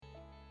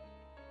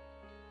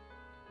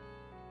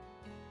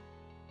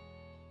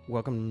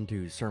Welcome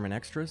to Sermon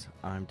Extras.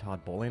 I'm Todd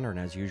Bolander, and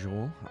as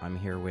usual, I'm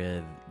here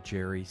with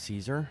Jerry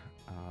Caesar,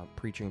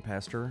 preaching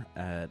pastor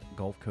at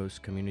Gulf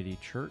Coast Community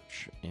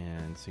Church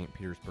in St.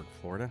 Petersburg,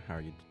 Florida. How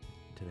are you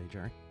today,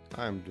 Jerry?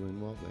 I'm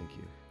doing well, thank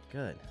you.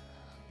 Good.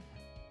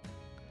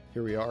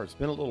 Here we are. It's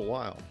been a little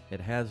while.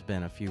 It has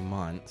been a few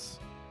months.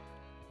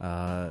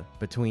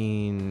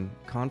 Between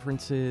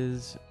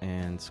conferences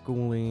and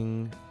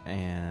schooling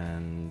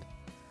and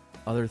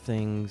other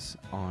things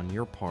on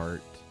your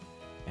part,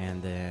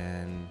 and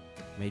then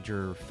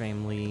major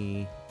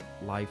family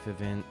life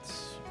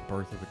events,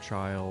 birth of a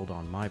child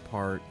on my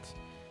part,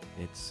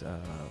 it's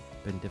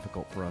been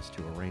difficult for us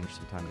to arrange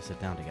some time to sit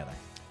down together.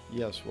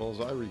 Yes, well, as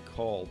I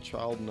recall,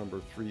 child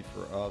number 3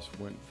 for us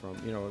went from,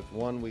 with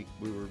 1 week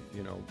we were,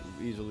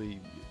 easily,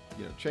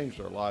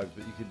 changed our lives,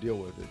 but you could deal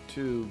with it.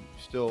 2,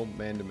 still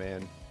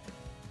man-to-man.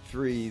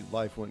 3,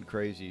 life went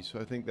crazy. So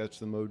I think that's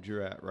the mode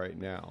you're at right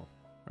now.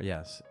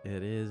 Yes,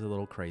 it is a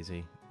little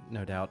crazy,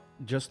 no doubt.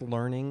 Just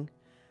learning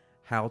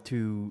how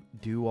to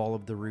do all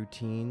of the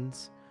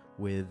routines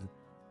with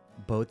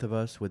both of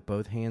us with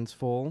both hands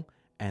full,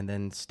 and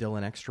then still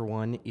an extra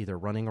one either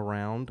running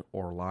around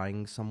or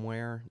lying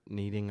somewhere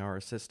needing our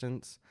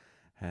assistance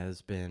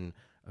has been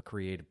a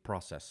creative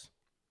process.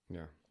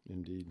 Yeah,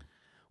 indeed.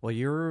 Well,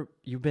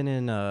 you've been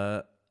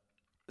in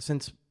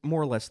since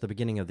more or less the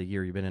beginning of the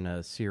year, you've been in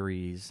a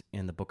series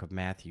in the book of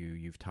Matthew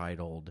you've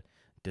titled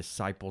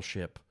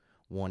Discipleship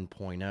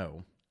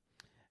 1.0.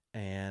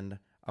 And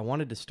I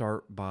wanted to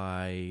start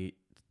by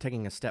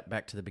taking a step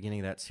back to the beginning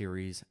of that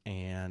series,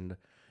 and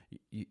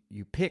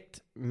you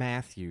picked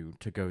Matthew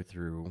to go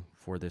through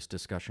for this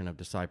discussion of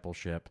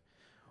discipleship.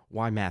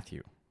 Why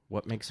Matthew?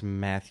 What makes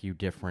Matthew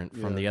different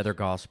from the other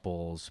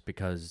Gospels?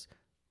 Because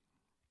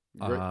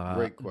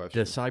great question.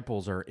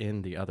 Disciples are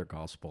in the other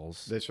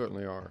Gospels. They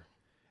certainly are.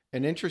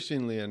 And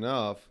interestingly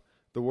enough,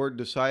 the word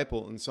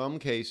disciple in some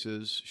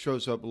cases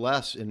shows up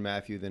less in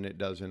Matthew than it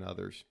does in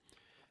others.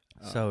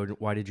 So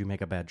why did you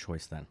make a bad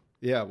choice then?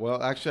 Yeah,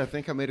 well, actually, I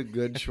think I made a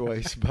good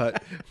choice,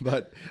 but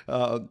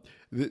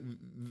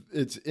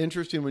it's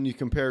interesting when you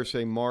compare,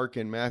 say, Mark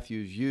and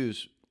Matthew's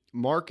use.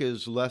 Mark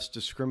is less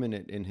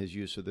discriminate in his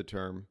use of the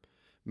term.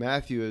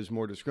 Matthew is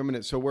more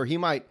discriminate. So where he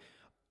might,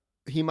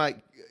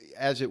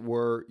 as it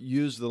were,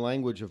 use the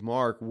language of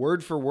Mark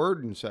word for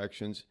word in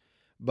sections,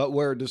 but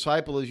where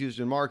disciple is used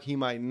in Mark, he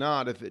might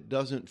not if it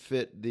doesn't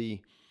fit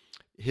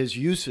his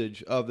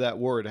usage of that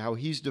word, how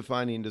he's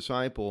defining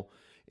disciple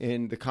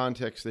in the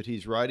context that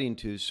he's writing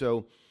to.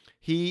 So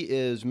he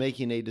is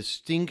making a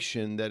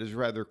distinction that is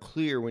rather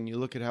clear when you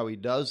look at how he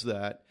does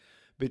that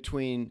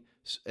between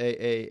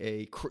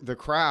the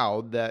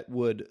crowd that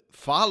would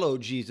follow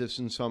Jesus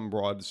in some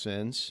broad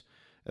sense.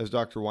 As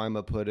Dr.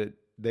 Wyma put it,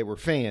 they were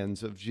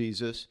fans of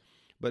Jesus,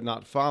 but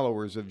not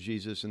followers of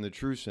Jesus in the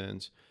true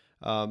sense.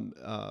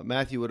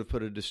 Matthew would have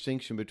put a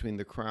distinction between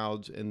the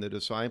crowds and the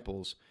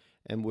disciples,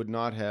 and would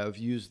not have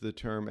used the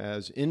term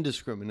as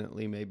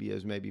indiscriminately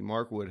as maybe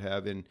Mark would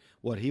have in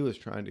what he was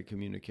trying to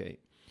communicate.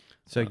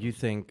 So you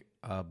think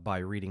by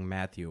reading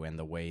Matthew and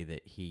the way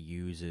that he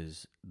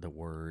uses the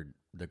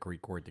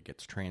Greek word that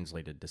gets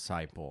translated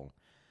disciple,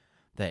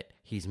 that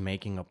he's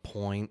making a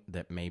point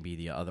that maybe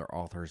the other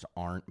authors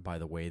aren't by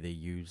the way they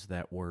use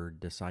that word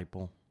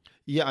disciple?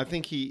 Yeah, I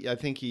think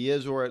he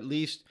is, or at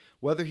least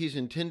whether he's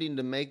intending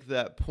to make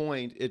that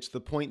point, it's the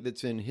point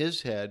that's in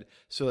his head,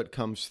 so it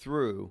comes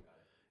through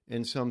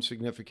in some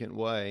significant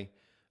way.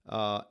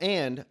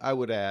 And I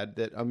would add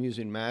that I'm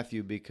using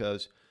Matthew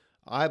because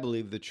I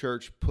believe the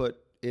church put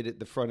it at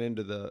the front end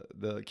of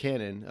the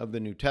canon of the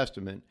New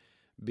Testament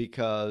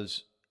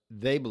because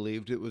they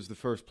believed it was the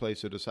first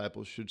place a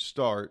disciple should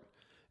start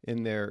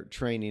in their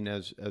training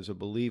as a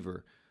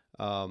believer.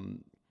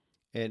 And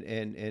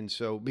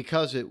so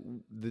because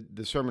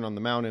the Sermon on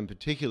the Mount in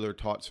particular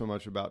taught so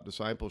much about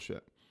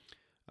discipleship,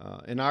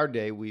 in our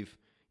day we've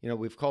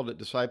called it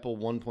Disciple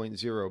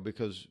 1.0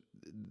 because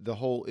the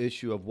whole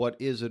issue of what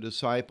is a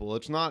disciple.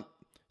 It's not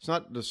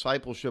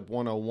discipleship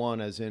 101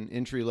 as in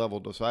entry-level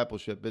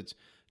discipleship. It's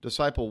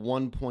disciple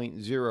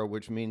 1.0,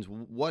 which means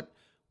what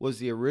was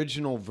the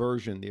original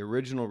version, the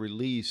original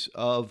release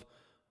of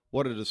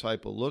what a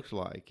disciple looked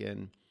like.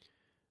 And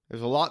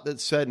there's a lot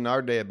that's said in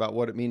our day about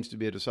what it means to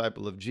be a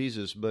disciple of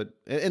Jesus, but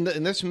and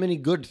there's many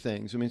good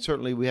things. I mean,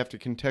 certainly we have to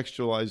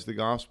contextualize the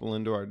gospel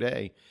into our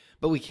day,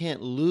 but we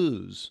can't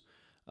lose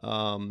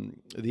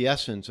the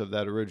essence of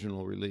that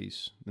original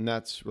release. And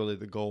that's really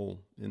the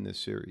goal in this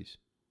series.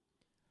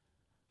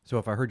 So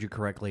if I heard you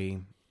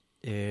correctly,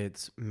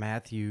 it's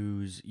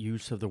Matthew's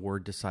use of the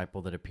word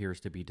disciple that appears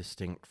to be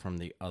distinct from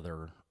the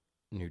other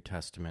New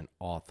Testament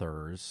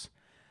authors.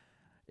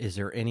 Is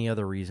there any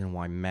other reason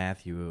why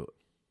Matthew,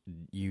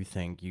 you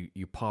think,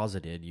 you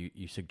posited,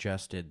 you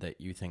suggested that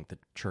you think the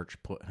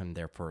church put him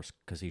there first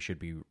because he should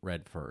be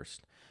read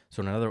first?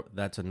 So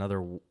that's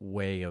another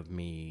way of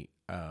me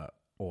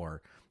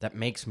or that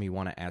makes me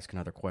want to ask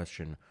another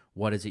question.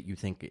 What is it you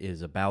think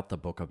is about the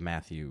book of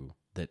Matthew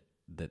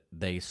that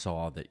they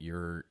saw that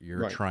you're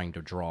Right. trying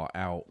to draw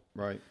out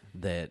Right.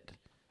 that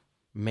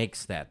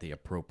makes that the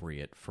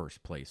appropriate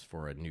first place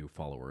for a new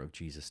follower of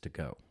Jesus to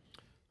go?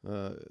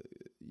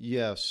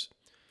 Yes,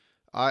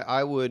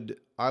 I would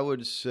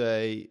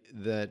say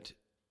that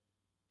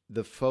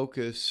the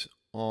focus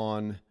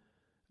on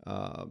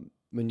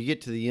when you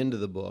get to the end of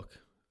the book,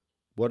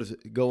 what is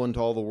it? Go into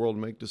all the world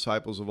and make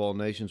disciples of all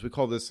nations. We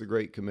call this the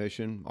Great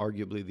Commission,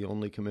 arguably the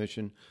only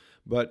commission.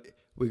 But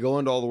we go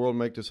into all the world and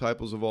make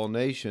disciples of all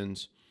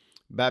nations,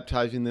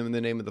 baptizing them in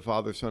the name of the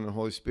Father, Son, and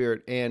Holy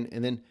Spirit. And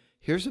then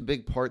here's a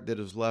big part that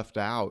is left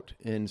out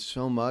in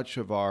so much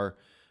of our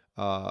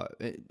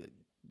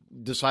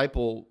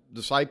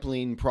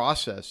discipling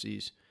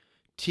processes,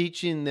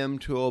 teaching them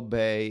to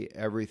obey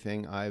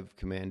everything I've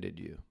commanded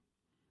you,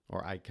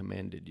 or I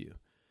commanded you.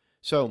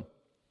 So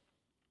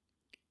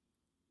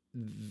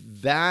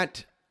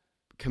that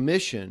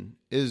commission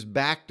is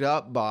backed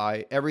up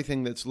by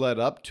everything that's led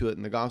up to it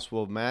in the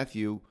Gospel of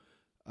Matthew.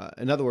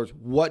 In other words,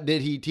 what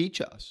did he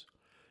teach us?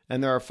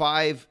 And there are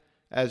 5,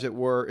 as it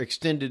were,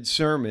 extended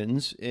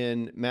sermons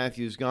in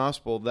Matthew's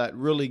Gospel that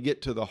really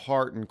get to the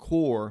heart and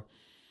core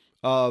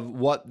of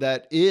what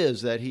that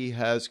is that he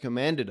has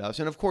commanded us.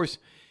 And of course,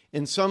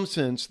 in some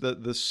sense,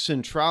 the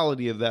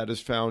centrality of that is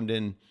found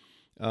in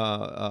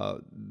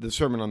the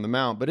Sermon on the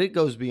Mount, but it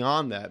goes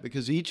beyond that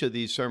because each of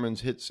these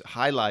sermons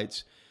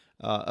highlights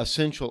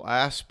essential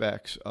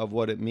aspects of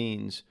what it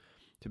means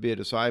to be a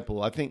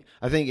disciple. I think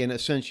in a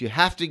sense you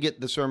have to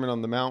get the Sermon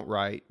on the Mount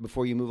right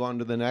before you move on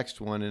to the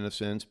next one, in a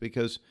sense,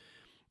 because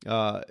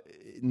none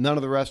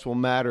of the rest will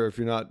matter if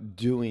you're not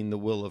doing the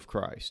will of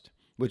Christ,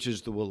 which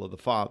is the will of the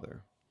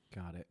Father.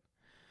 Got it.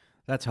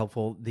 That's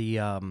helpful.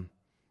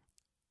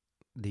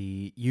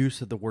 The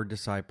use of the word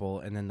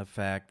disciple, and then the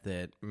fact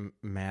that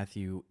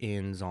Matthew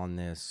ends on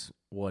this,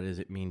 what does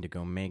it mean to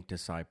go make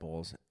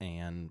disciples,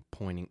 and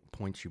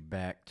points you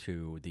back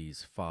to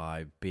these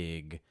 5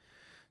 big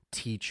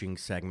teaching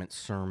segments,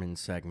 sermon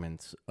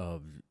segments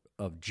of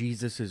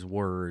Jesus's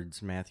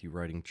words, Matthew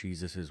writing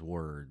Jesus's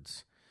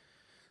words,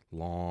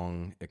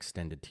 long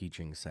extended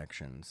teaching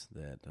sections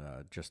that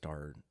just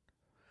are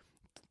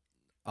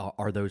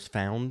those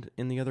found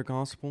in the other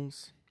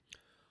Gospels?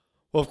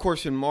 Well, of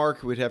course, in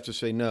Mark, we'd have to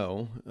say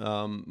no.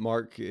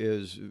 Mark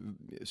is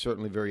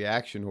certainly very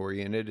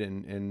action-oriented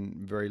and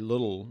very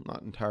little,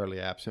 not entirely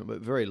absent,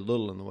 but very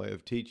little in the way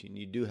of teaching.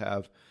 You do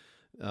have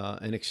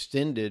an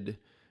extended,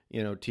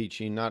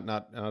 teaching,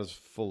 not as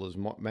full as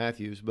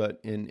Matthew's,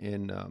 but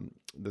in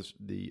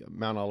the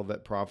Mount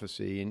Olivet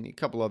prophecy and a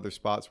couple other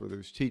spots where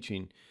there's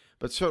teaching,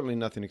 but certainly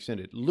nothing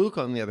extended. Luke,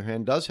 on the other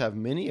hand, does have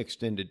many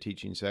extended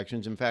teaching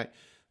sections. In fact,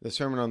 the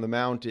Sermon on the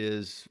Mount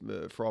is,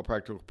 for all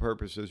practical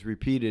purposes,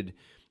 repeated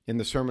in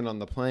the Sermon on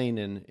the Plain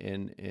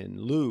in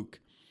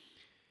Luke.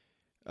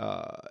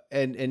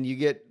 And you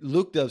get,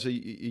 Luke does a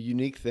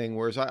unique thing,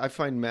 whereas I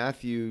find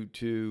Matthew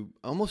to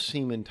almost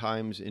seem in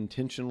times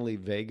intentionally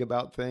vague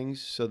about things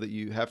so that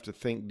you have to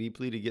think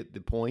deeply to get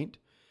the point.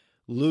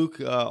 Luke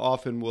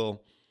often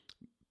will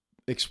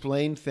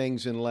explain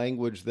things in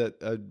language that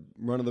a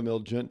run-of-the-mill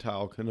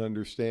Gentile can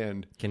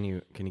understand. Can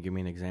you give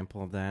me an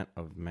example of that,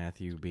 of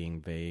Matthew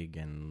being vague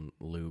and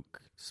Luke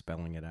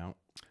spelling it out?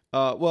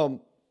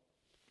 Well,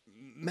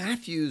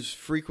 Matthew's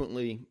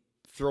frequently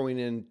throwing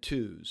in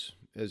twos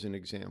as an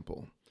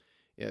example,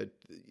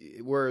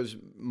 whereas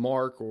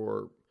Mark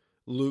or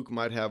Luke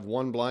might have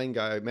one blind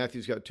guy.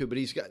 Matthew's got 2, but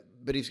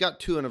he's got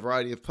 2 in a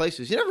variety of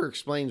places. He never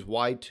explains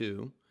why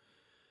 2.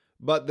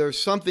 But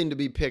there's something to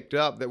be picked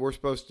up that we're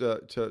supposed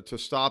to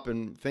stop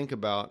and think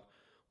about.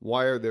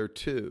 Why are there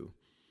 2?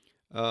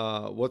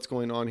 What's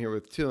going on here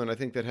with 2? And I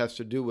think that has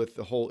to do with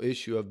the whole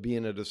issue of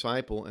being a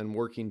disciple and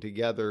working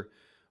together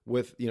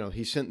with,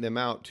 he sent them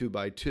out 2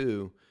 by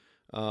 2.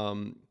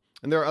 And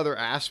there are other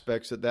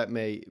aspects that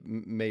may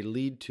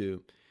lead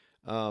to.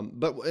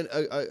 But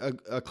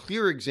a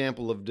clear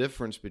example of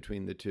difference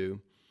between the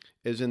 2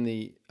 is in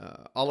the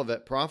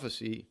Olivet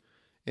prophecy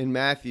in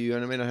Matthew,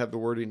 and I may not have the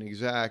wording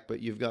exact,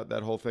 but you've got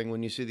that whole thing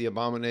when you see the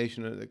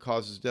abomination that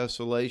causes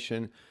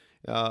desolation,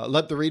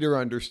 let the reader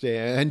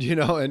understand,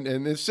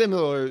 and it's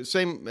similar,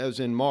 same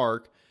as in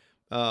Mark,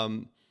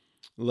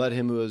 let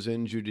him who is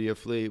in Judea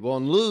flee. Well,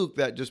 in Luke,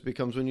 that just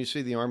becomes when you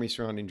see the army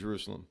surrounding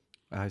Jerusalem.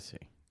 I see.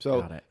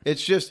 So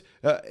it's just,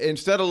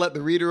 instead of let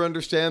the reader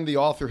understand, the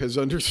author has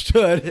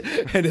understood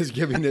and is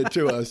giving it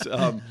to us.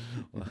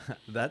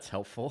 That's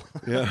helpful.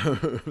 Yeah.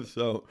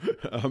 So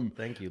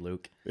thank you,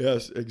 Luke.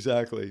 Yes,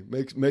 exactly.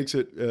 Makes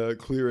it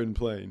clear and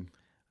plain.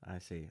 I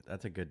see.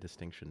 That's a good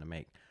distinction to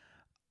make.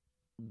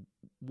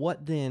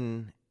 What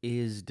then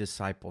is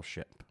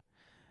discipleship?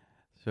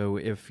 So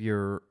if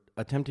you're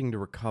attempting to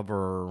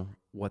recover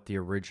what the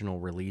original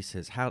release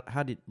is,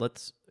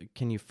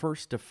 can you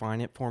first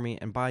define it for me?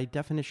 And by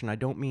definition, I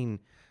don't mean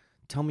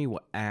tell me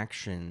what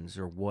actions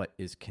or what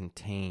is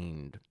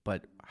contained,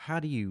 but how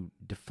do you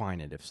define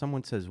it? If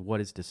someone says,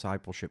 what is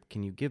discipleship?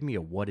 Can you give me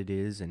a what it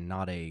is and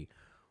not a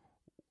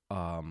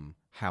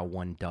how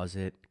one does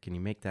it? Can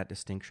you make that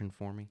distinction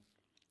for me?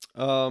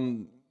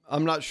 I'm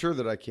not sure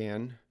that I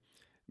can,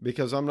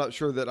 because I'm not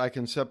sure that I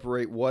can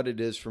separate what it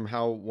is from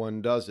how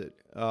one does it.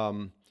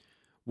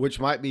 which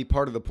might be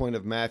part of the point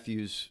of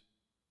Matthew's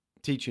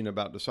teaching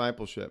about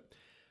discipleship.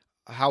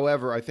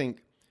 However, I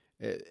think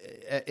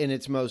in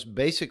its most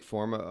basic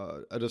form,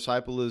 a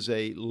disciple is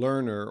a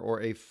learner,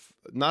 or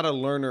not a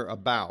learner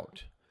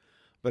about,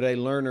 but a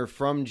learner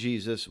from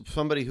Jesus,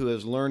 somebody who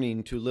is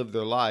learning to live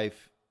their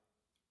life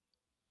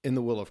in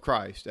the will of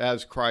Christ,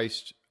 as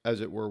Christ, as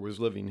it were, was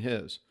living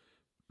his.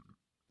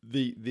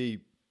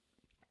 The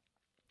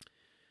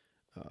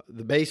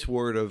base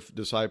word of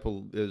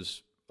disciple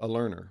is a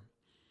learner,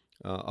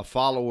 a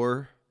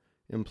follower,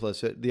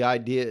 implicit. The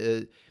idea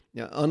is,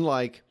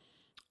 unlike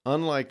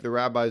the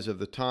rabbis of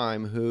the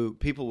time, who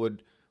people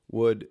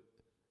would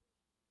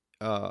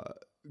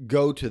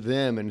go to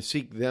them and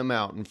seek them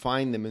out and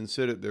find them and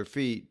sit at their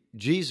feet,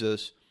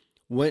 Jesus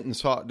went and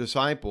sought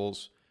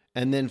disciples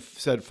and then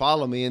said,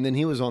 "Follow me," and then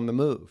he was on the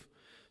move.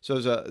 So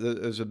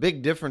there's a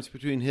big difference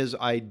between his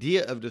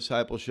idea of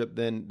discipleship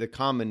than the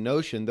common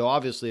notion, though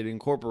obviously it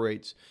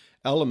incorporates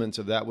elements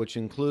of that, which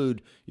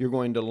include, you're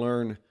going to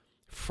learn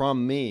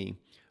from me.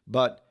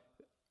 But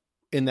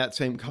in that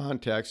same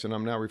context, and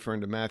I'm now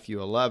referring to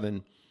Matthew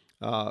 11,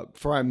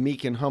 for I'm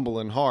meek and humble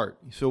in heart.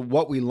 So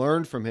what we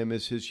learn from him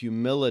is his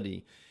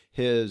humility,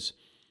 his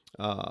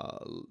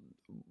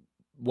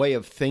way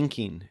of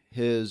thinking,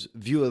 his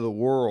view of the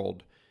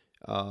world,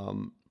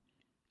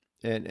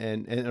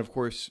 and of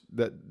course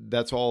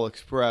that's all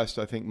expressed,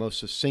 I think, most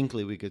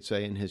succinctly, we could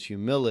say, in his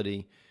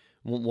humility.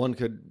 One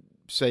could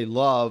say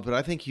love, but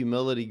I think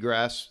humility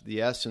grasps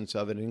the essence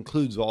of it. It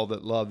includes all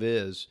that love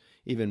is,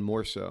 even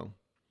more so.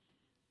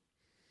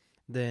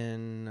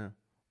 Then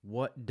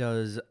what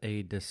does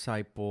a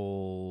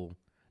disciple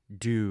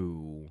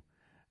do?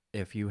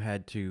 If you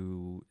had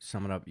to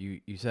sum it up,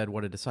 you said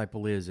what a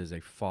disciple is a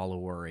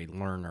follower, a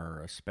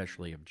learner,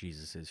 especially of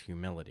Jesus'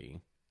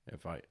 humility. Is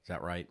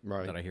that right?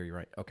 Right. Did I hear you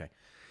right? Okay.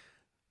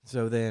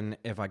 So then,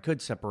 if I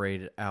could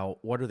separate it out,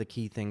 what are the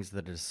key things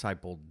that a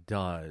disciple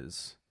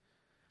does?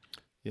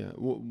 Yeah,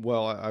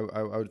 well,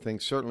 I would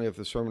think certainly if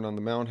the Sermon on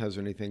the Mount has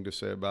anything to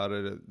say about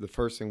it, the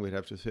first thing we'd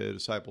have to say a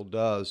disciple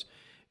does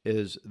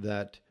is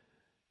that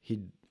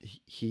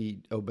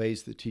he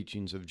obeys the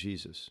teachings of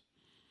Jesus.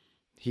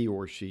 He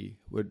or she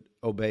would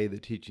obey the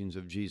teachings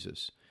of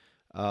Jesus.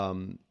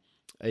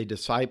 A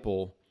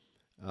disciple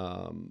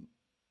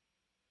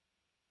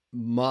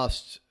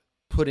must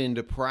put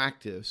into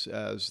practice,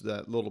 as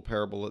that little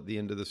parable at the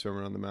end of the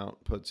Sermon on the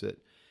Mount puts it,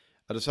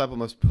 a disciple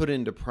must put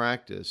into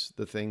practice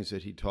the things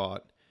that he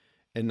taught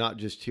and not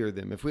just hear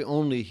them. If we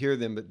only hear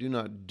them but do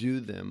not do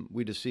them,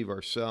 we deceive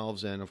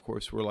ourselves, and of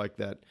course we're like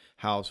that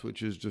house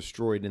which is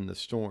destroyed in the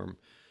storm.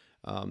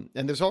 And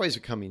there's always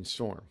a coming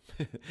storm.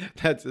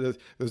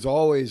 There's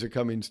always a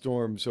coming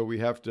storm, so we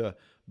have to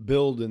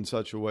build in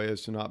such a way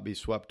as to not be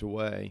swept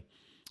away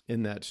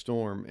in that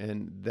storm,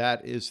 and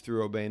that is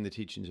through obeying the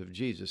teachings of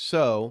Jesus.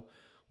 So,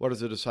 what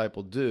does a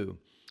disciple do?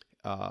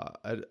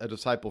 A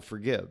disciple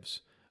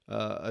forgives.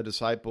 A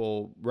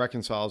disciple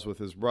reconciles with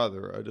his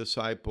brother. A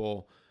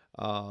disciple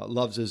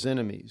loves his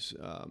enemies,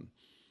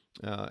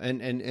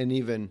 and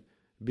even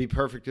be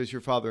perfect as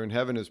your Father in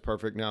heaven is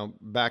perfect. Now,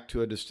 back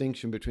to a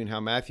distinction between how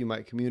Matthew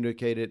might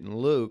communicate it and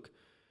Luke.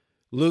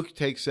 Luke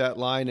takes that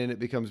line and it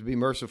becomes, be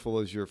merciful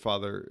as your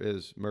Father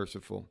is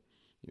merciful.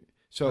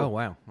 So, oh,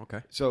 wow.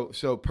 Okay.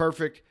 So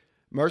perfect,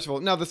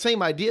 merciful. Now, the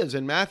same idea is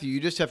in Matthew. You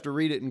just have to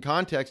read it in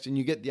context and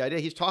you get the idea.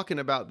 He's talking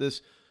about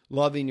this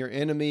loving your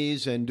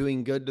enemies and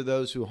doing good to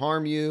those who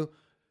harm you.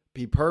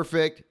 Be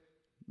perfect.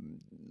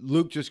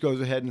 Luke just goes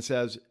ahead and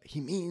says,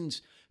 he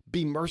means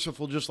be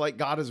merciful just like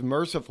God is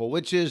merciful,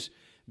 which is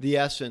the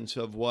essence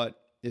of what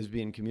is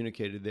being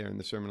communicated there in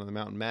the Sermon on the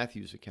Mount,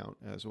 Matthew's account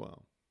as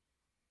well.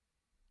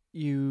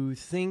 You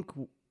think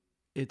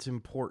it's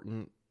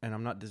important, and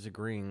I'm not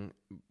disagreeing,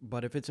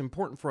 but if it's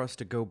important for us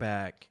to go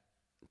back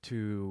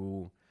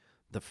to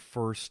the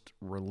first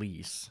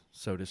release,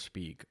 so to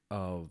speak,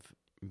 of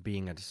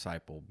being a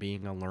disciple,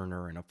 being a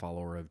learner and a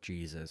follower of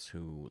Jesus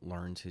who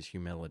learns his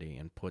humility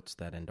and puts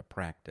that into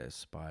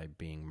practice by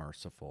being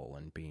merciful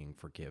and being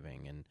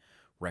forgiving and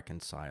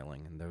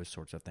reconciling and those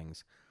sorts of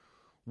things,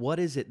 what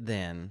is it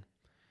then,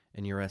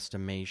 in your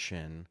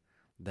estimation,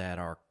 that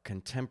our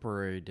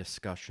contemporary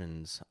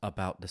discussions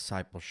about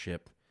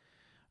discipleship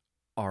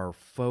are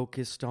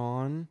focused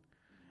on?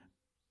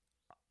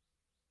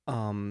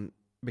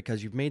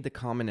 Because you've made the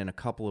comment in a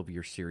couple of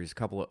your series,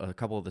 a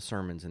couple of the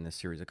sermons in this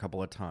series, a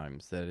couple of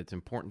times, that it's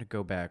important to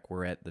go back.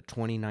 We're at the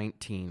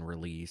 2019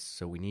 release,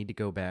 so we need to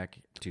go back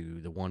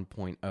to the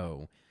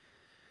 1.0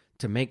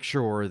 to make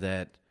sure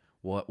that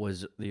what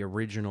was the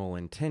original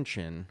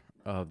intention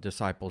of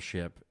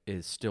discipleship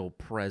is still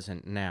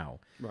present now.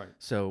 Right.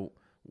 So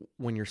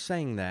when you're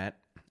saying that,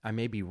 I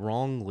may be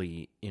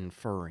wrongly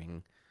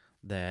inferring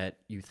that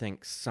you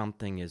think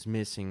something is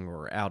missing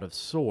or out of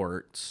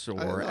sorts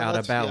or out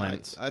of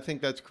balance. Yeah, I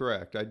think that's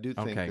correct. I do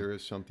think there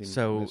is something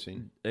missing.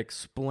 So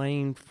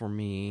explain for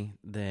me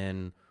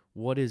then,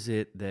 what is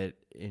it that,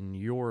 in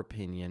your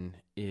opinion,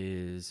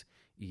 is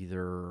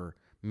either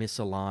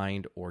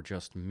misaligned or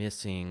just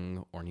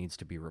missing or needs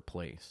to be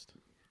replaced?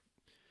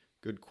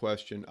 Good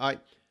question.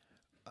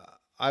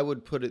 I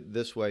would put it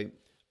this way.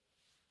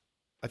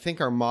 I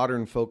think our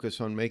modern focus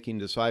on making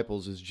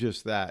disciples is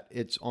just that.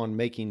 It's on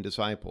making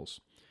disciples,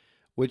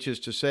 which is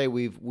to say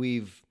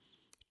we've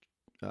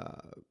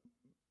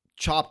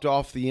chopped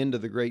off the end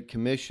of the Great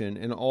Commission,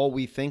 and all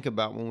we think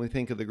about when we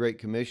think of the Great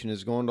Commission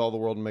is going to all the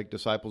world and make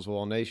disciples of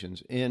all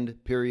nations.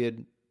 End,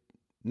 period,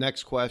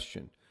 next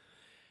question.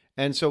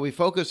 And so we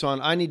focus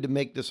on, I need to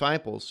make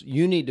disciples.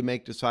 You need to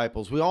make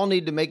disciples. We all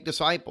need to make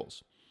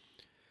disciples.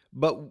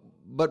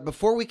 But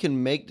before we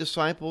can make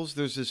disciples,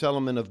 there's this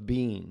element of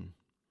being.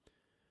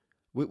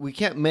 We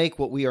can't make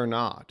what we are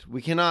not.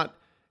 We cannot.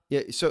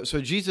 So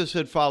Jesus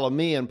said, follow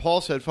me, and Paul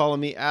said, follow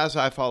me as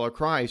I follow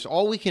Christ.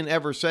 All we can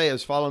ever say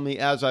is, follow me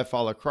as I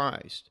follow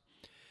Christ.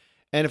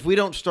 And if we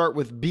don't start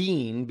with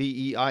being,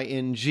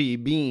 B-E-I-N-G,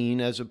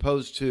 being, as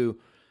opposed to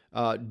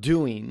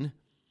doing,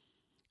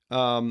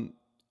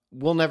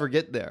 we'll never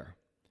get there.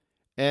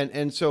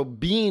 And so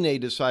being a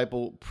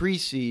disciple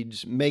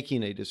precedes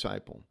making a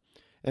disciple.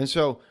 And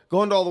so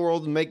going to all the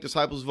world and make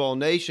disciples of all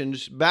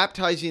nations,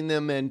 baptizing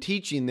them and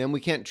teaching them, we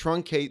can't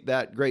truncate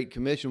that Great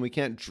Commission. We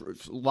can't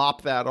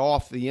lop that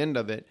off the end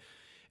of it.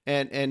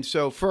 And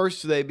so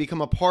first, they become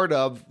a part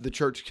of the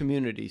church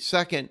community.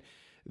 Second,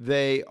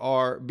 they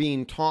are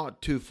being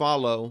taught to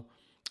follow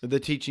the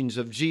teachings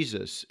of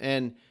Jesus.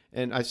 And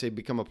I say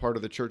become a part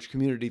of the church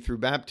community through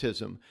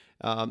baptism.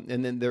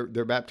 And then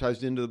they're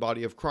baptized into the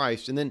body of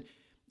Christ. And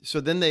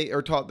then they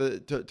are taught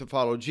to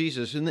follow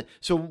Jesus. And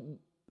so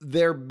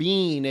they're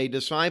being a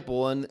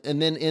disciple, and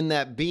then in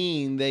that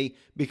being, they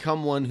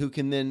become one who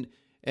can then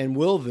and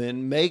will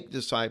then make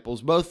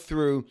disciples, both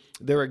through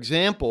their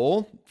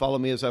example, follow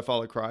me as I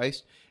follow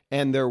Christ,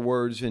 and their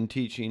words and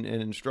teaching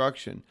and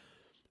instruction.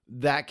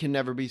 That can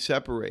never be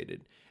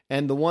separated.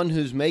 And the one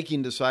who's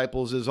making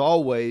disciples is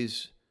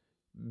always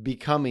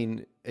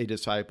becoming a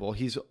disciple.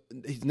 He's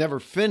never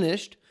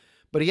finished,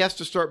 but he has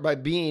to start by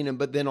being,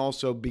 but then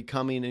also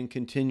becoming and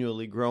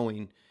continually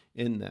growing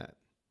in that.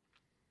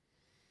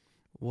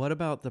 What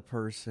about the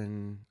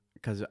person,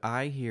 because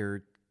I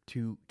hear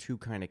two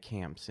kind of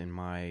camps in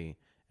my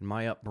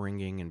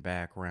upbringing and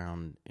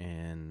background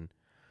in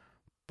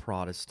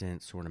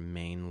Protestant sort of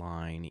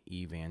mainline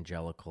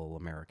evangelical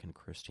American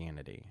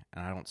Christianity.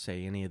 And I don't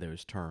say any of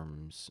those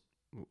terms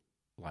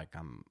like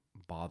I'm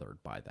bothered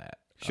by that.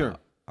 Sure.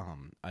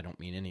 I don't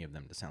mean any of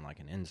them to sound like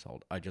an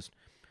insult.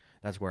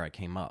 That's where I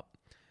came up.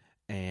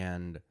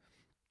 And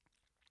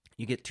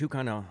you get two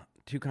kind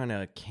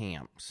of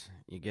camps.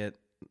 You get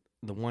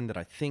the one that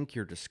I think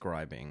you're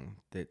describing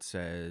that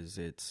says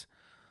it's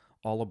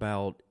all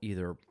about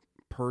either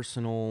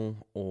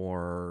personal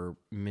or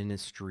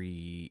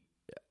ministry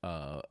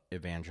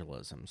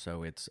evangelism.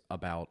 So it's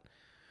about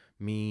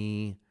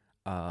me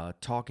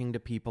talking to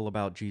people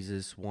about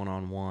Jesus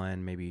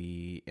one-on-one,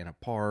 maybe in a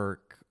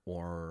park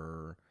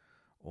or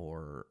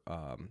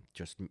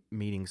just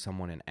meeting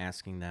someone and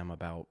asking them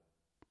about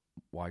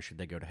why should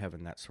they go to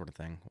heaven, that sort of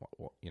thing.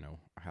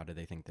 How do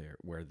they think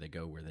where they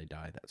go, where they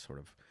die, that sort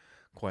of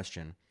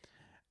question.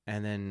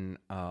 And then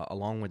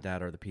along with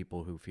that are the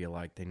people who feel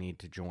like they need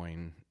to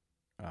join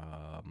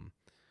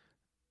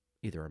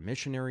either a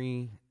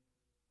missionary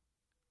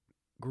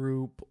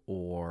group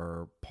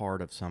or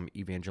part of some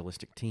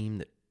evangelistic team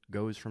that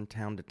goes from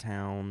town to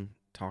town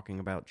talking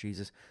about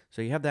Jesus.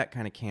 So you have that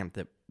kind of camp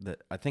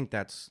that I think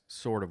that's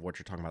sort of what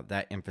you're talking about,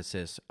 that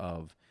emphasis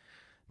of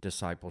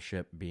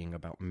discipleship being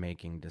about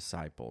making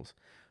disciples.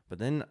 But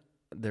then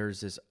there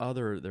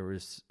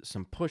was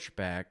some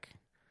pushback,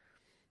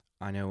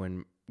 I know,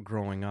 in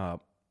growing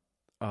up,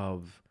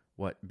 of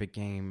what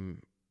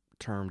became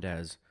termed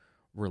as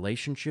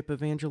relationship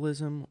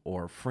evangelism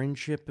or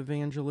friendship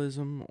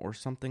evangelism or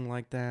something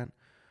like that,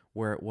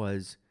 where it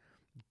was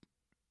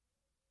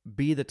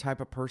be the type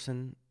of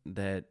person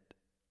that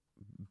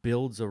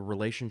builds a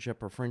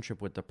relationship or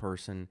friendship with the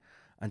person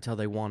until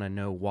they want to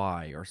know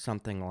why or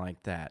something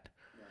like that.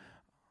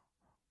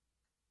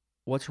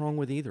 What's wrong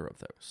with either of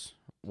those?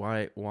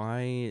 Why?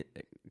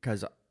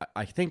 Because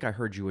I think I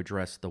heard you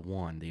address the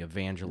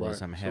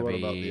evangelism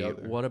heavy. So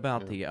what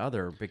about the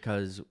other?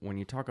 Because when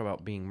you talk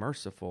about being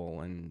merciful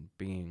and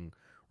being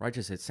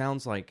righteous, it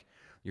sounds like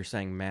you're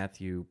saying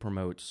Matthew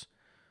promotes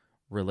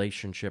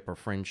relationship or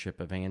friendship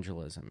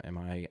evangelism. Am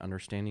I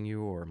understanding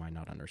you, or am I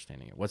not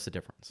understanding you? What's the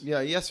difference?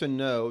 Yeah, yes and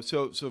no.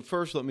 So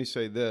first, let me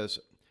say this.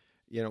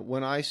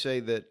 When I say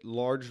that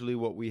largely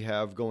what we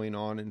have going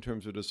on in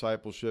terms of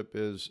discipleship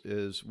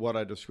is what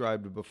I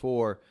described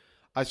before,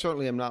 I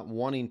certainly am not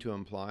wanting to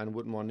imply, and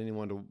wouldn't want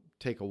anyone to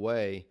take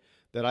away,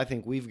 that I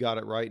think we've got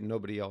it right and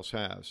nobody else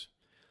has.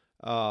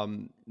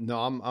 No,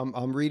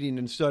 I'm reading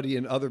and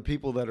studying other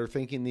people that are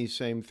thinking these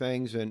same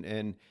things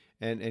and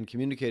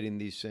communicating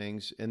these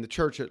things. And the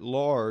church at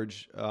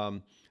large,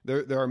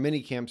 there are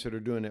many camps that are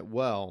doing it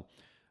well.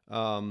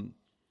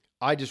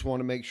 I just want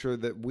to make sure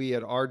that we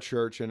at our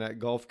church and at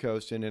Gulf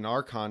Coast and in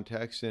our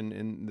context and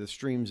in the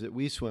streams that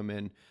we swim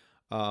in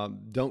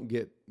don't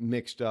get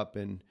mixed up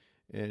and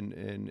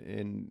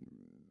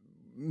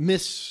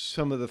miss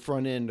some of the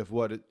front end of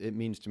what it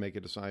means to make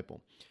a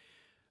disciple.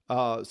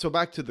 So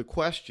back to the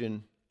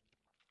question,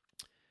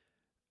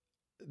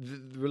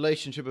 the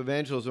relationship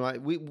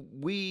evangelism,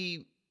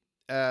 we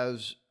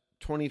as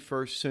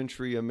 21st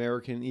century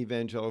American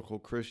evangelical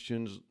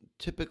Christians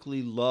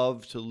typically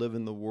love to live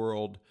in the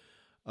world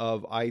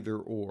of either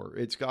or.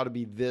 It's got to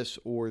be this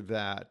or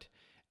that.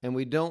 And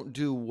we don't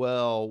do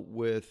well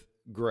with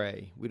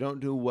gray. We don't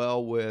do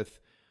well with,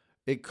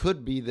 it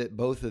could be that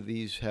both of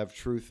these have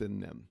truth in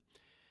them.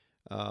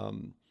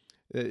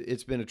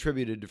 It's been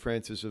attributed to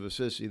Francis of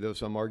Assisi, though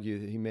some argue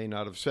that he may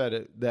not have said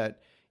it,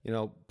 that,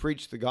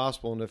 preach the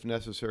gospel and if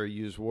necessary,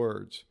 use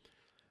words.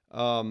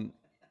 I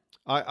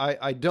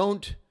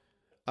don't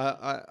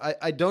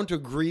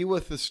agree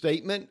with the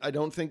statement. I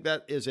don't think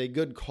that is a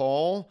good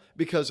call,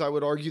 because I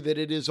would argue that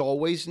it is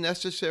always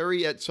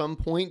necessary at some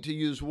point to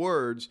use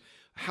words.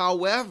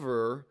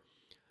 However,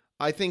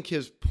 I think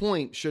his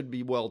point should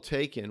be well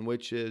taken,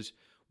 which is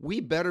we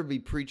better be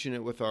preaching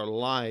it with our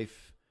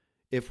life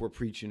if we're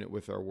preaching it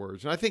with our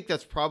words. And I think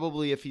that's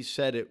probably, if he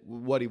said it,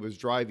 what he was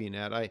driving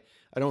at. I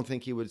don't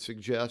think he would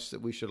suggest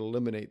that we should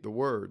eliminate the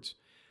words.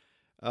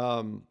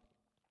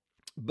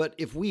 But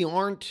if we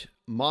aren't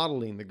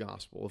modeling the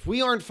gospel, if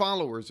we aren't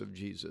followers of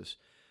Jesus,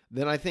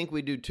 then I think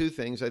we do two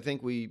things. I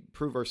think we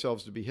prove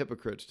ourselves to be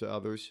hypocrites to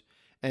others,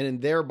 and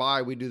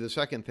thereby we do the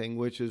second thing,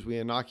 which is we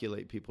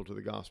inoculate people to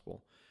the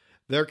gospel.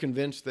 They're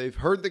convinced they've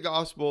heard the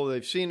gospel,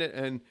 they've seen it,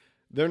 and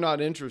they're not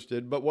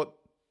interested, but what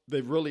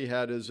they've really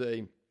had is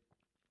a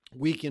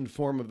weakened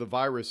form of the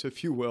virus,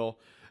 if you will,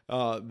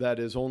 that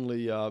has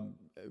only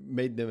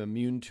made them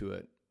immune to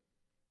it.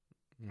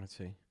 Let's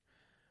see.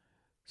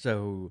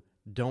 So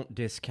don't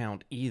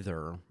discount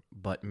either,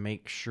 but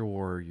make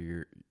sure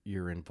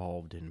you're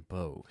involved in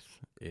both.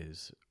 We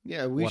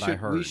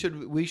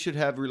should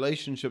have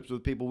relationships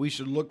with people. We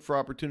should look for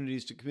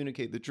opportunities to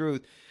communicate the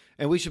truth,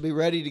 and we should be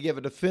ready to give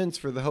a defense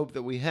for the hope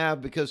that we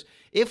have, because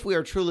if we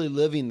are truly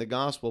living the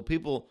gospel,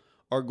 people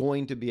are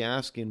going to be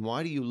asking,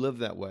 why do you live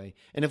that way?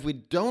 And if we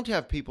don't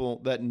have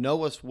people that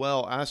know us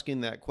well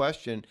asking that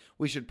question,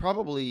 we should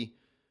probably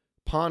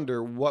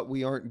ponder what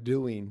we aren't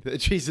doing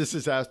that Jesus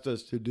has asked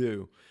us to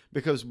do,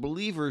 because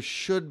believers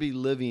should be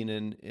living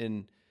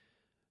in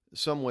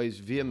some ways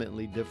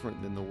vehemently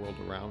different than the world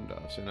around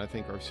us. And I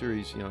think our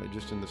series,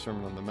 just in the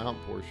Sermon on the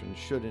Mount portion,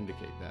 should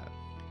indicate that.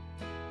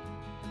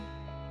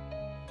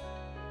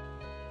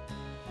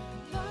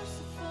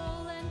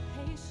 Merciful and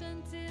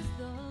patient is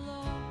the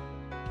Lord.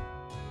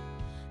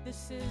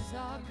 This is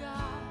our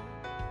God.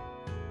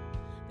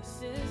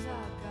 This is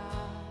our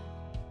God.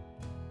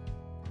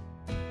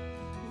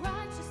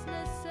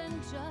 Righteousness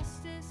and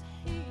justice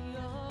he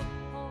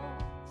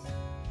upholds.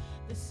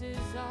 This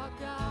is our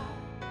God.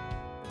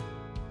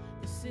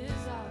 This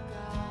is our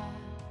God.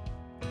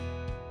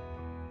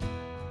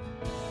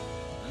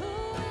 Who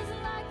is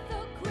like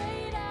the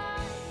great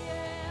I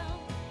am?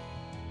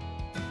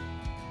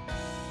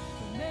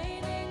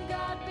 Remaining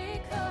God,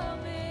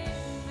 becoming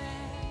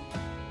man.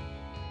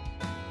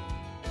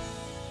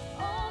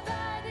 All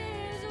that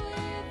is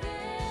within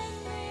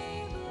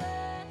me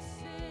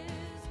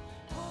blesses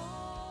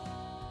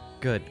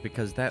holy. Good,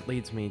 because that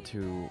leads me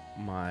to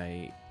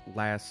my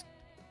last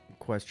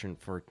question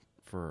for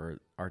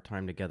our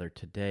time together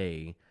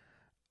today,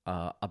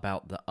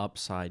 about the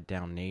upside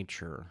down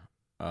nature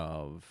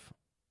of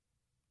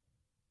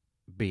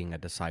being a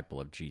disciple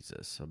of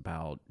Jesus,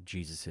 about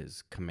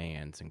Jesus's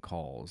commands and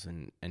calls,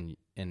 and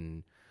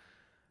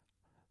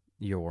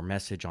your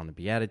message on the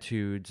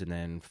Beatitudes, and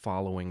then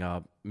following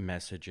up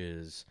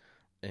messages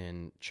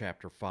in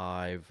chapter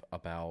 5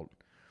 about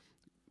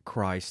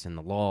Christ and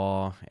the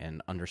law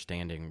and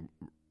understanding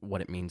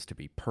what it means to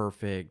be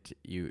perfect.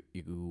 You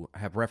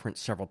have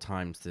referenced several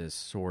times this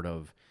sort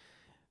of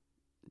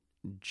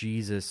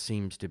Jesus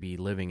seems to be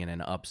living in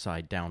an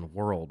upside down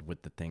world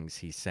with the things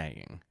he's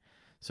saying.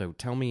 So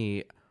tell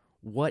me,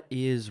 what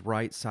is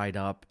right side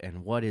up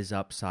and what is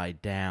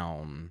upside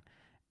down,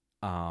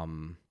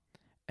 and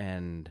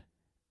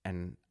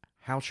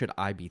how should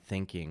I be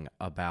thinking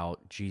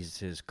about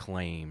Jesus's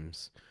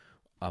claims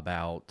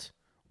about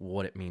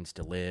what it means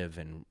to live,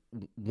 and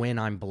when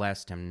I'm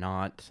blessed and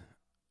not,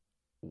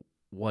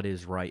 what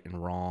is right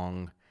and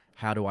wrong?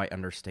 How do I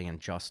understand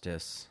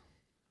justice?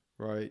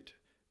 Right.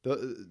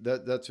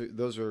 There's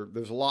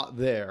a lot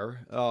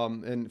there.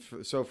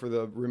 So for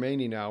the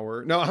remaining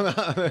hour,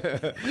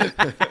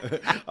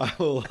 I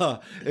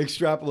will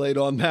extrapolate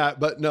on that.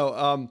 But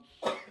no.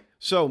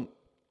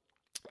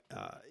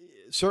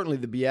 Certainly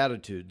the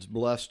Beatitudes,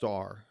 blessed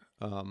are.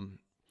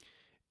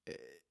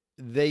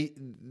 They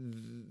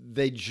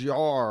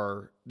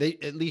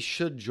at least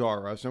should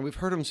jar us. And we've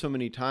heard them so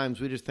many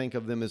times, we just think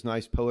of them as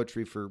nice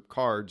poetry for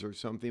cards or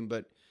something,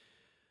 but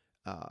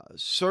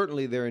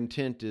certainly their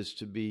intent is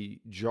to be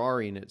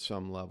jarring at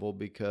some level,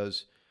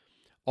 because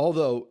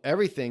although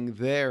everything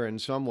there in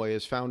some way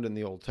is found in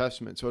the Old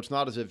Testament, so it's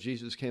not as if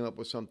Jesus came up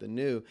with something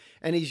new,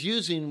 and he's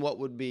using what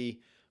would be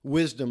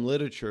wisdom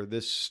literature.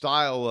 This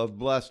style of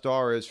blessed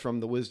are is from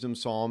the wisdom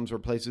Psalms or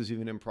places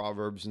even in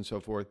Proverbs and so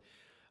forth.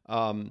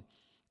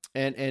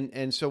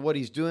 And so what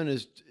he's doing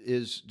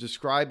is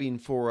describing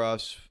for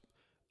us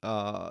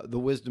the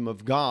wisdom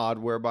of God,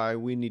 whereby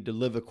we need to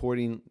live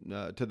according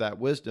to that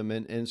wisdom.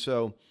 And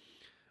so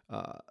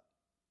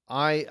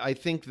I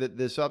think that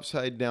this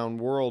upside down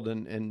world,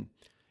 and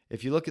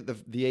if you look at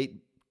the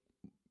 8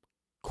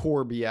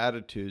 core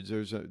beatitudes,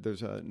 there's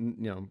a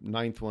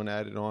ninth one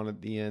added on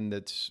at the end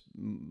that's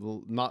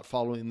not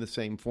following the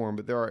same form,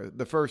 but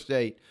the first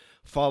 8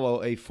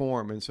 follow a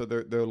form, and so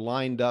they're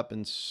lined up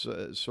in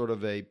sort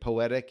of a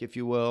poetic, if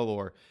you will,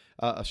 or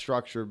a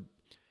structure.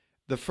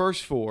 The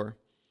first 4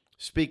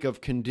 speak of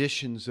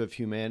conditions of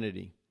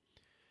humanity.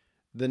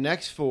 The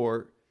next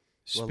 4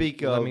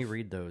 speak of... Let me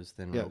read those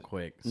then real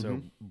quick. So,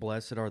 Mm-hmm.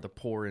 blessed are the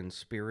poor in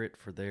spirit,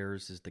 for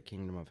theirs is the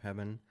kingdom of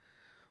heaven.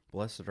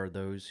 Blessed are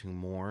those who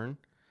mourn,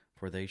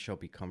 for they shall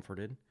be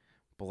comforted.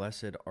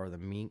 Blessed are the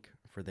meek,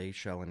 for they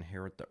shall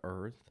inherit the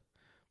earth.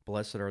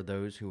 Blessed are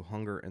those who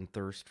hunger and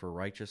thirst for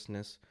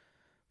righteousness,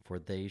 for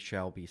they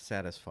shall be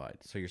satisfied.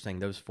 So you're saying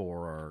those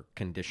 4 are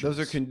conditions.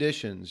 Those are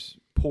conditions: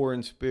 poor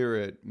in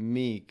spirit,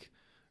 meek,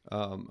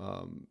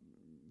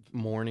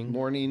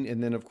 mourning,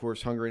 and then, of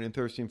course, hungering and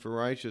thirsting for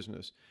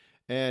righteousness.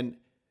 And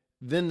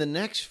then the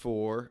next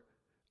 4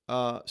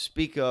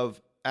 speak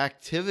of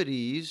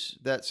activities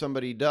that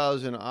somebody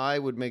does, and I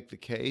would make the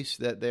case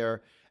that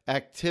they're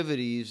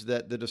activities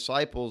that the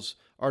disciples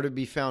are to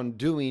be found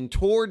doing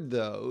toward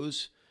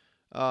those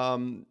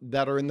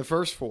that are in the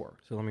first 4.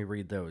 So let me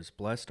read those.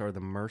 Blessed are the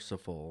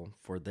merciful,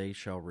 for they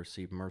shall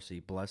receive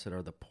mercy. Blessed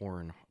are the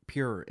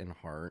pure in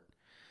heart,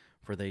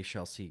 for they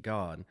shall see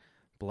God.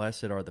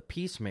 Blessed are the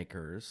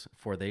peacemakers,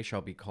 for they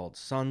shall be called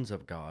sons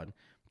of God.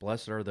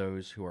 Blessed are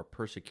those who are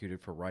persecuted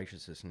for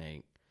righteousness'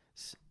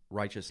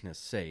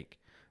 sake,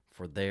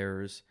 for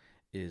theirs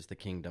is the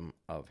kingdom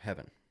of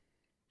heaven.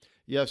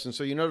 Yes, and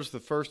so you notice the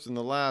first and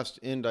the last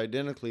end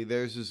identically.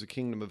 Theirs is the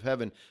kingdom of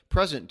heaven,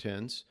 present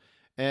tense,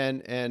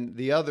 and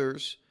the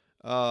others.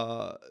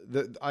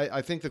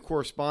 I think the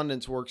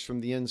correspondence works from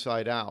the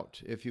inside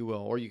out, if you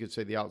will, or you could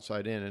say the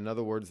outside in. In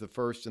other words, the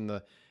first and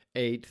the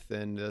 8th,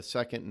 and the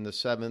 2nd and the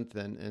 7th,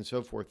 and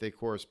so forth, they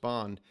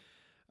correspond.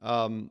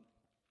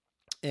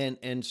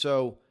 And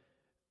so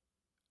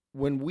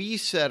when we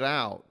set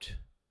out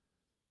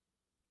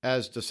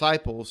as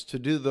disciples to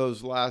do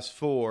those last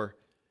 4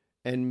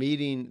 and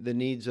meeting the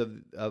needs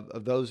of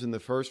those in the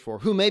first 4,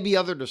 who may be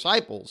other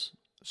disciples,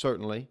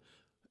 certainly,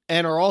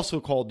 and are also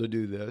called to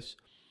do this,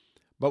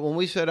 but when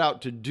we set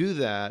out to do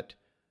that,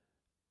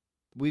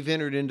 we've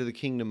entered into the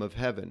kingdom of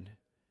heaven.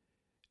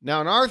 Now,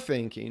 in our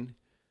thinking,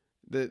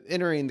 that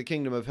entering the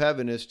kingdom of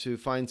heaven is to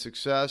find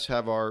success,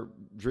 have our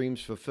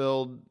dreams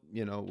fulfilled.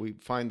 We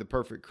find the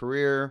perfect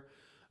career,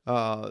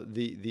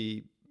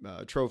 the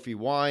trophy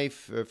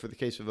wife, for the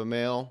case of a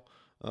male.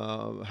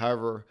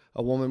 However,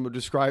 a woman would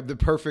describe the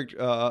perfect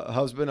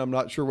husband. I'm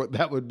not sure what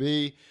that would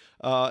be.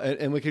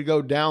 And we could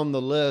go down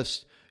the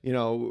list,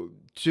 2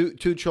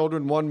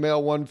 children, 1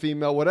 male, 1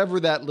 female, whatever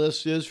that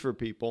list is for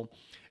people.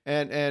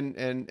 And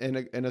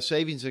a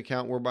savings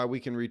account whereby we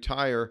can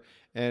retire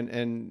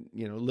and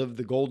live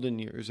the golden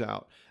years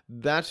out.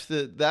 That's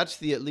the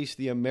at least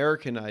the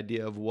American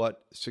idea of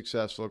what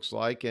success looks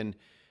like.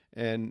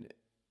 And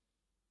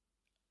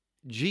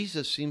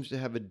Jesus seems to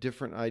have a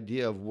different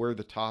idea of where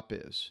the top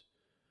is.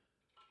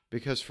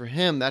 Because for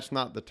him, that's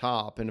not the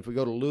top. And if we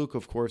go to Luke,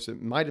 of course,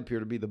 it might appear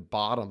to be the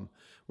bottom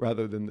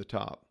rather than the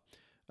top.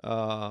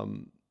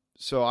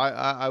 So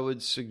I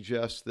would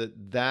suggest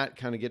that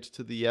kind of gets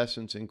to the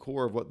essence and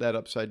core of what that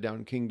upside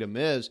down kingdom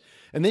is.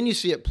 And then you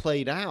see it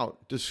played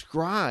out,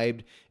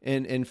 described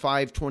in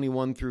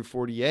 5:21 through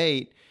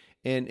 48,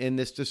 in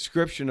this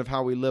description of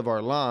how we live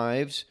our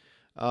lives,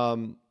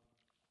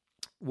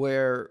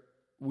 where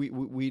we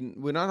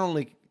not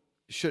only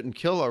shouldn't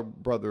kill our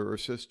brother or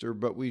sister,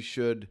 but we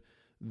should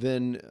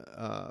then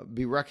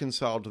be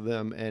reconciled to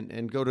them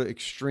and go to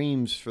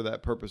extremes for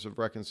that purpose of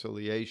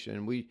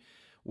reconciliation. We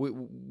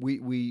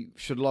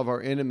should love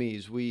our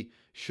enemies. We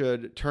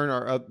should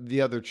turn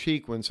the other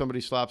cheek when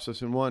somebody slaps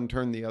us in one.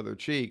 Turn the other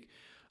cheek.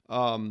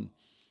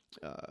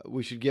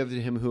 We should give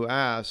to him who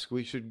asks.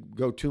 We should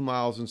go 2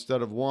 miles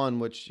instead of 1,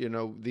 which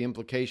the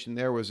implication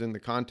there was in the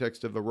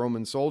context of a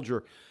Roman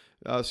soldier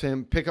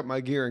saying, "Pick up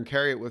my gear and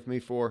carry it with me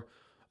for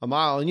a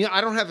mile." And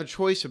I don't have a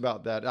choice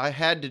about that. I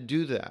had to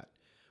do that,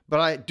 but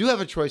I do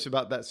have a choice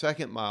about that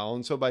 2nd mile.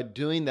 And so by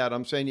doing that,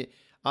 I'm saying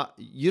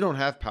you don't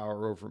have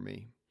power over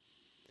me.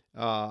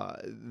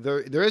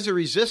 There is a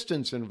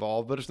resistance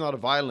involved, but it's not a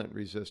violent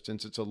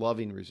resistance. It's a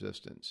loving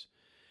resistance.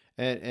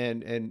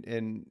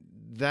 And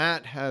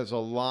that has a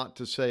lot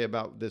to say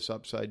about this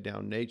upside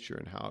down nature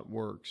and how it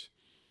works.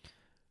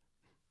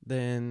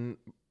 Then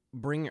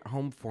bring it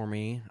home for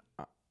me.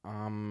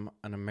 I'm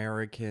an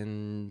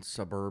American,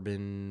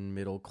 suburban,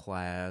 middle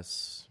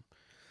class.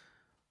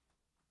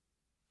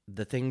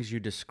 The things you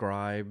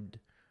described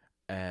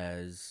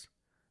as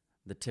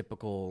the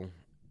typical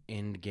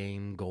end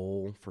game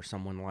goal for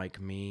someone like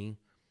me,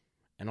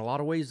 in a lot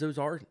of ways, those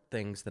are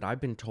things that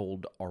I've been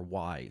told are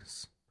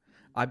wise.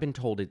 I've been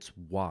told it's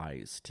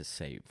wise to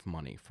save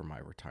money for my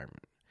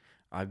retirement.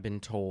 I've been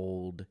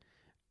told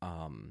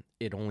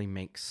it only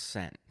makes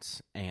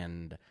sense,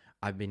 and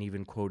I've been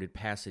even quoted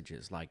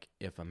passages like,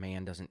 if a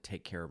man doesn't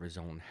take care of his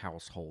own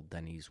household,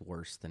 then he's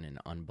worse than an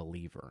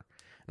unbeliever.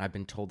 And I've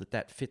been told that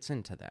that fits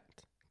into that.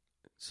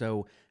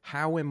 So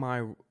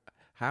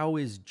how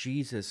is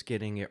Jesus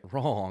getting it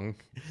wrong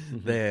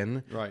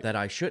then Right. that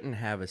I shouldn't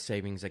have a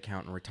savings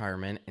account in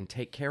retirement and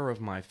take care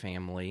of my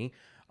family?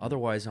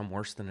 Otherwise, I'm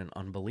worse than an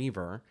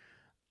unbeliever.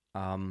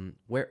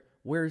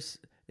 Where's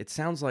it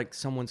sounds like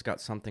someone's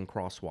got something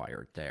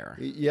cross-wired there.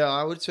 Yeah,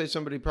 I would say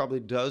somebody probably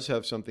does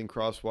have something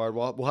cross-wired.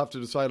 We'll have to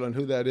decide on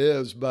who that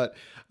is, but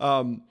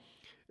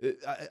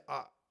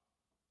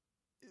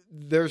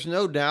there's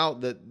no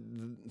doubt that,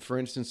 for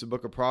instance, the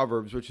book of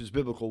Proverbs, which is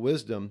biblical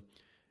wisdom,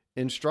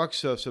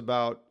 instructs us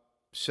about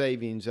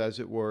savings, as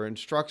it were,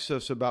 instructs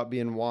us about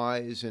being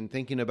wise and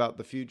thinking about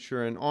the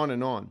future and on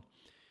and on.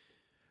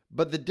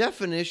 But the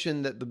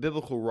definition that the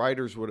biblical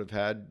writers would have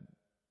had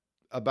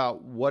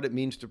about what it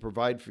means to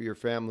provide for your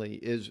family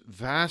is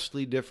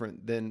vastly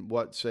different than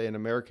what, say, an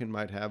American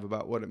might have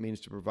about what it means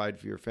to provide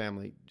for your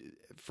family,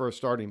 for a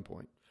starting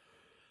point.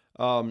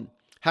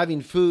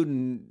 Having food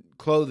and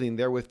clothing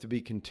therewith to be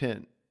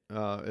content,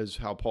 is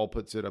how Paul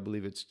puts it. I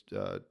believe it's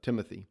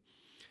Timothy.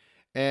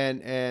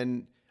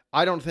 And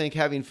I don't think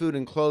having food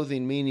and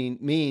clothing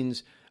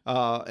means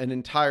an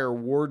entire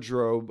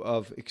wardrobe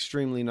of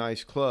extremely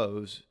nice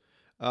clothes,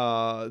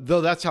 though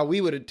that's how we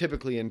would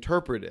typically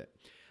interpret it.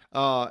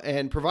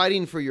 And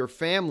providing for your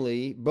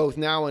family, both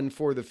now and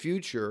for the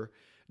future,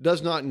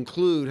 does not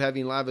include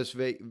having lavish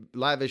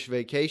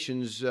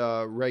vacations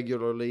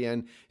regularly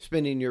and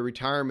spending your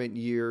retirement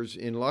years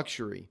in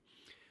luxury.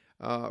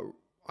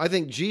 I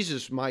think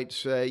Jesus might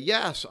say,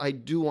 yes, I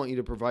do want you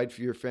to provide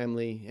for your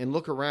family, and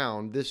look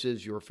around, this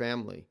is your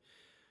family.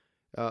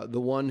 The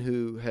one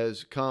who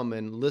has come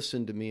and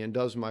listened to me and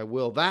does my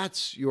will,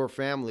 that's your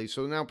family,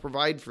 so now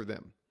provide for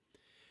them.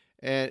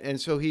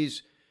 And so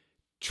he's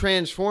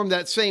transformed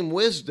that same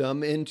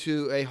wisdom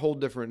into a whole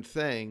different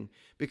thing,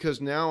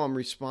 because now I'm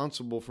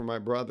responsible for my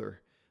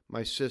brother,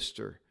 my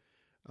sister,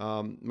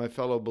 my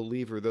fellow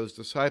believer, those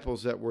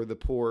disciples that were the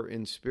poor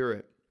in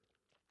spirit.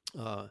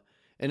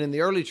 And in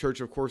the early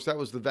church, of course, that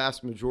was the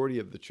vast majority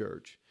of the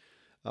church.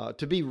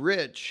 To be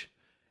rich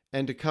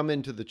and to come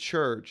into the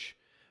church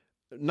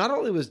not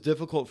only was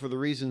difficult for the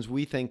reasons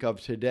we think of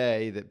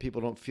today, that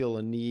people don't feel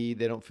a need,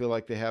 they don't feel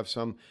like they have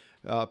some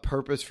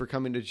purpose for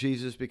coming to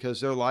Jesus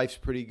because their life's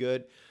pretty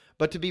good.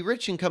 But to be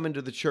rich and come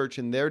into the church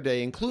in their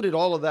day included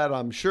all of that,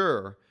 I'm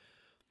sure.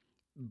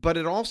 But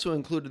it also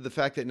included the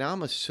fact that now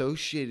I'm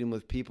associating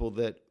with people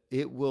that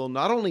it will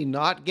not only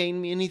not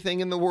gain me anything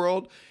in the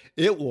world,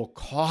 it will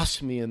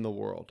cost me in the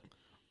world.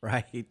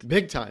 Right.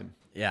 Big time.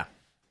 Yeah.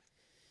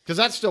 Because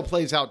that still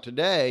plays out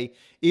today,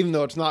 even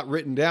though it's not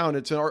written down.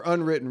 It's our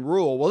unwritten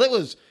rule. Well, it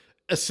was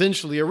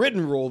essentially a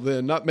written rule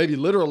then, not maybe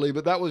literally,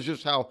 but that was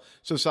just how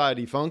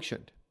society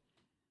functioned.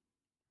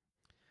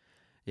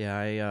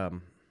 Yeah,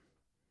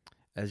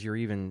 as you're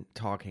even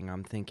talking,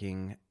 I'm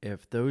thinking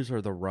if those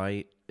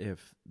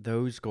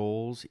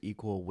goals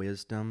equal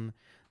wisdom,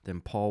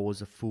 then Paul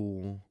was a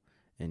fool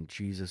and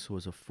Jesus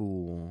was a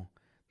fool.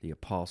 The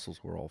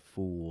apostles were all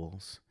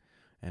fools.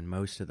 And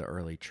most of the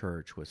early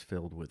church was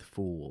filled with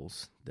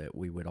fools that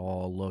we would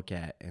all look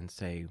at and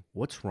say,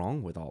 what's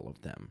wrong with all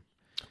of them?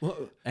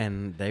 Well,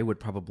 And they would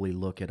probably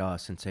look at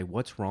us and say,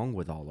 what's wrong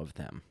with all of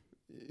them?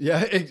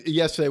 yeah,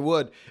 yes, they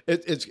would.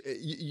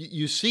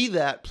 You see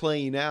that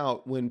playing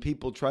out when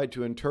people try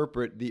to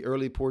interpret the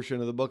early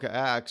portion of the book of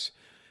Acts.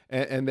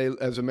 And they,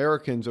 as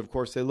Americans, of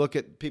course, they look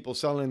at people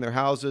selling their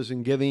houses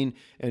and giving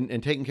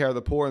and taking care of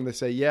the poor, and they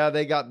say, yeah,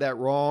 they got that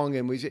wrong.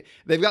 And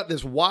they've got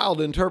this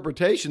wild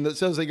interpretation that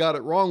says they got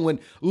it wrong, when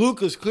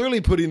Luke is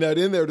clearly putting that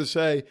in there to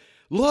say,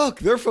 look,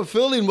 they're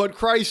fulfilling what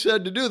Christ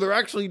said to do. They're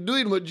actually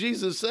doing what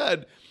Jesus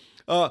said.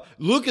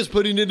 Luke is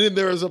putting it in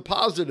there as a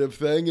positive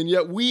thing, and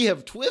yet we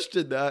have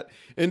twisted that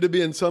into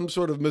being some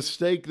sort of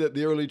mistake that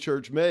the early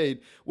church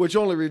made, which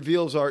only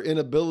reveals our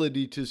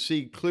inability to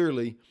see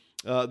clearly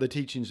the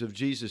teachings of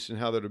Jesus and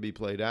how they're to be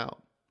played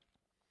out.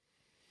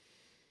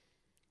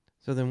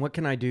 So then what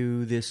can I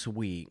do this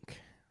week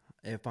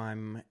if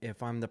I'm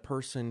the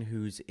person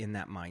who's in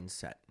that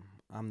mindset?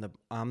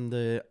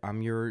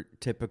 I'm your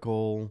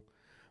typical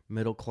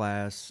middle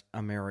class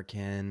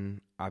American.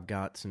 I've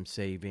got some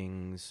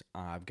savings,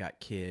 I've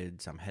got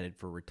kids, I'm headed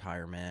for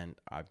retirement,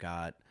 I've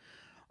got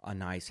a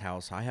nice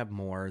house. I have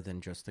more than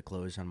just the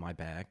clothes on my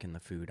back and the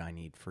food I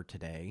need for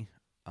today.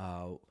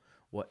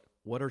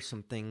 What are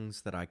some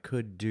things that I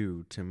could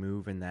do to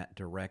move in that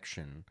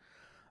direction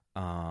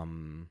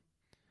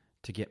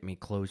to get me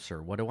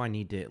closer? What do I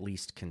need to at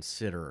least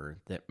consider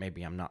that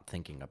maybe I'm not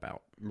thinking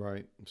about?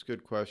 Right. It's a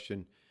good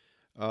question.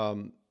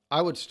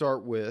 I would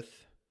start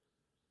with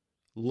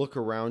look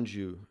around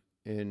you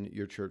in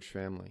your church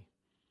family,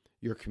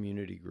 your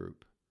community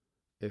group.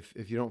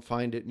 If you don't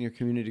find it in your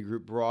community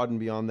group, broaden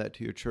beyond that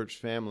to your church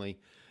family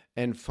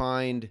and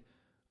find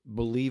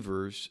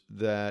believers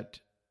that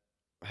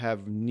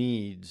have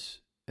needs,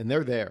 and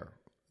they're there.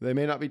 They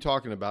may not be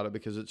talking about it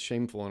because it's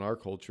shameful in our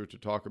culture to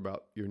talk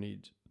about your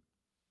needs,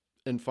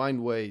 and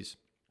find ways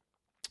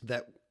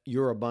that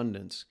your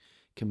abundance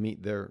can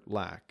meet their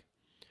lack.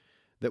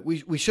 That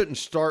we shouldn't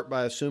start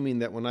by assuming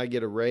that when I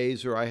get a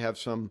raise or I have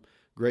some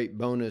great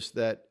bonus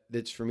that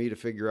it's for me to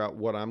figure out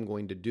what I'm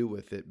going to do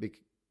with it.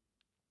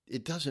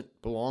 It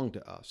doesn't belong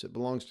to us. It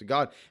belongs to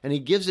God. And he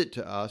gives it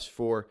to us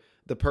for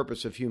the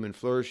purpose of human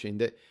flourishing.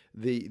 That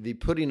the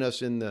putting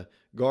us in the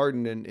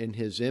garden in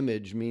his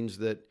image means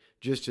that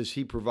just as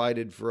he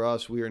provided for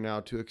us, we are now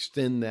to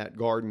extend that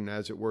garden,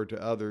 as it were,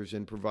 to others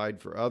and provide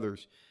for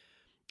others.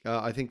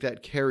 I think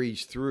that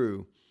carries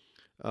through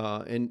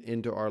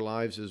into our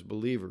lives as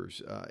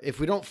believers. If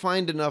we don't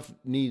find enough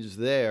needs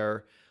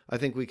there, I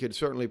think we could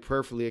certainly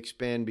prayerfully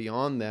expand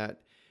beyond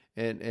that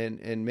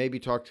and maybe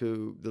talk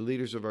to the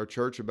leaders of our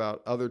church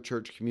about other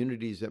church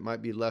communities that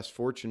might be less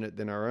fortunate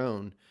than our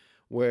own,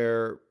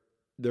 where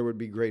there would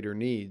be greater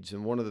needs.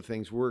 And one of the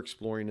things we're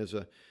exploring as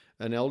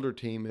an elder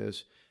team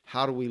is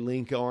how do we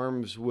link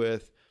arms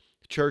with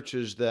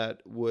churches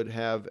that would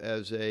have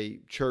as a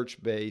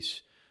church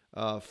base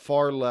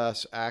far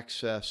less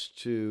access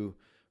to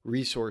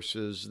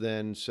resources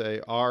than, say,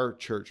 our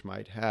church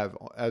might have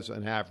as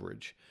an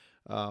average.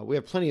 We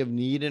have plenty of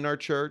need in our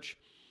church,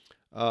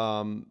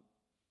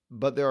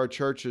 but there are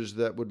churches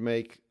that would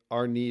make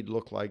our need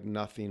look like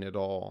nothing at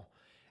all.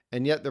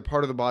 And yet they're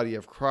part of the body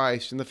of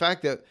Christ. And the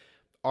fact that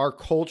our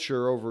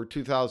culture over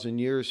 2,000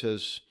 years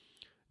has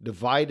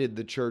divided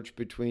the church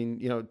between,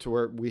 to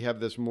where we have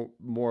this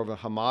more of a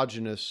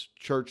homogenous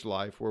church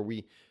life where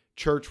we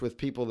church with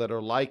people that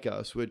are like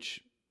us,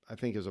 which I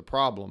think is a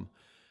problem.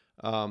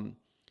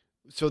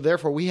 So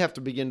therefore, we have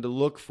to begin to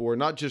look for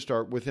not just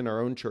within our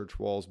own church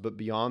walls, but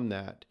beyond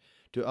that,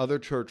 to other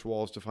church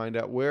walls to find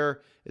out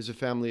where is a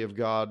family of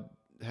God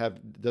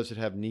does it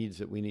have needs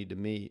that we need to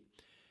meet.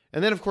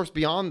 And then, of course,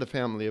 beyond the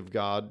family of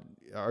God,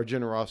 our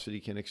generosity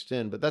can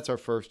extend, but that's our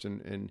first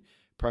and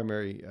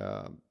primary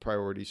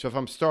priority. So if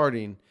I'm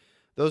starting,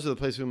 those are the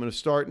places I'm going to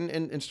start,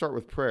 and start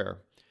with prayer.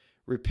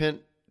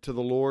 Repent to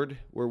the Lord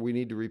where we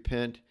need to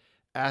repent,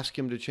 ask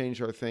him to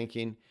change our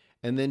thinking,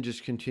 and then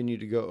just continue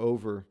to go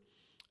over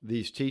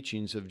these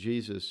teachings of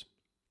Jesus,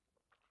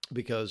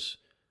 because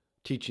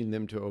teaching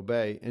them to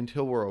obey,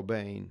 until we're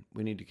obeying,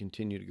 we need to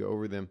continue to go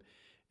over them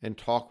and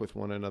talk with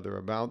one another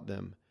about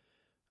them.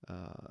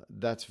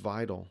 That's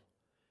vital.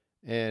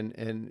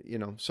 And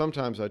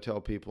sometimes I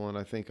tell people, and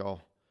I think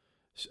I'll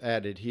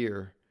add it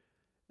here,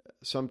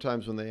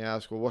 sometimes when they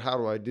ask, well, how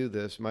do I do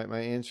this? My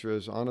answer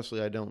is,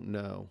 honestly, I don't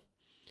know.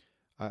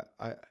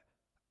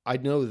 I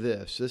know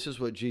this. This is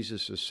what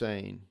Jesus is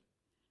saying.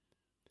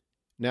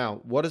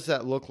 Now, what does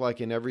that look like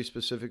in every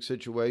specific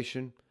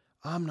situation?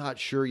 I'm not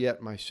sure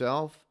yet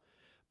myself,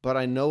 but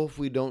I know if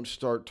we don't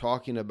start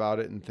talking about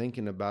it and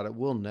thinking about it,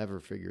 we'll never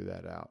figure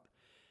that out.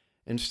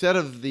 Instead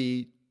of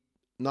the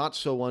not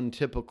so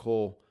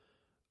untypical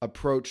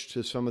approach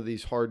to some of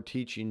these hard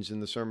teachings in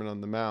the Sermon on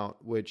the Mount,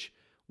 which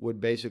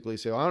would basically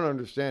say, I don't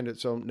understand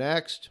it, so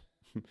next,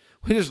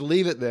 we just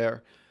leave it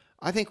there.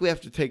 I think we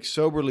have to take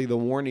soberly the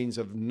warnings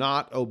of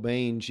not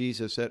obeying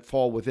Jesus that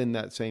fall within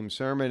that same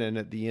sermon and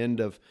at the end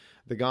of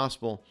the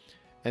gospel,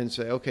 and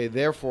say, okay,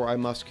 therefore I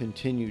must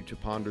continue to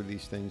ponder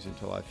these things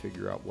until I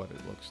figure out what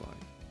it looks like.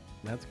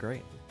 That's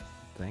great.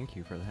 Thank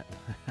you for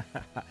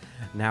that.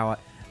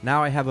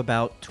 Now I have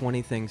about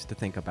 20 things to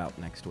think about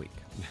next week.